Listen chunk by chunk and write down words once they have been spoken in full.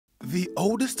The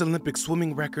oldest Olympic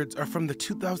swimming records are from the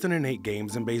 2008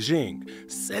 Games in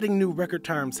Beijing. Setting new record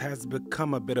times has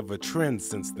become a bit of a trend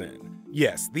since then.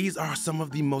 Yes, these are some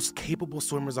of the most capable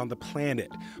swimmers on the planet,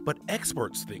 but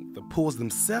experts think the pools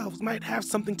themselves might have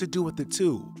something to do with it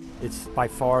too. It's by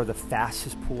far the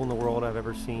fastest pool in the world I've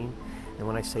ever seen. And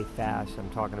when I say fast, I'm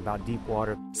talking about deep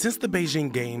water. Since the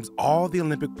Beijing Games, all the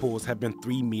Olympic pools have been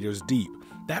 3 meters deep.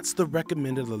 That's the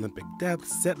recommended Olympic depth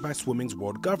set by swimming's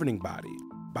world governing body.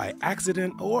 By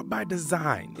accident or by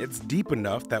design, it's deep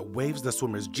enough that waves the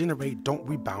swimmers generate don't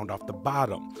rebound off the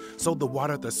bottom, so the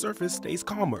water at the surface stays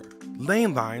calmer.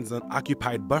 Lane lines and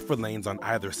occupied buffer lanes on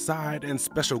either side and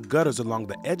special gutters along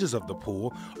the edges of the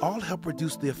pool all help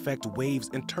reduce the effect waves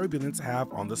and turbulence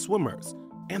have on the swimmers.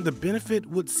 And the benefit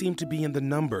would seem to be in the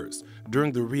numbers.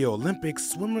 During the Rio Olympics,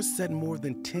 swimmers set more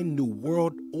than 10 new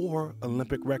world or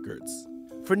Olympic records.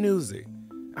 For Newsy,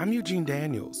 I'm Eugene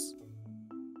Daniels.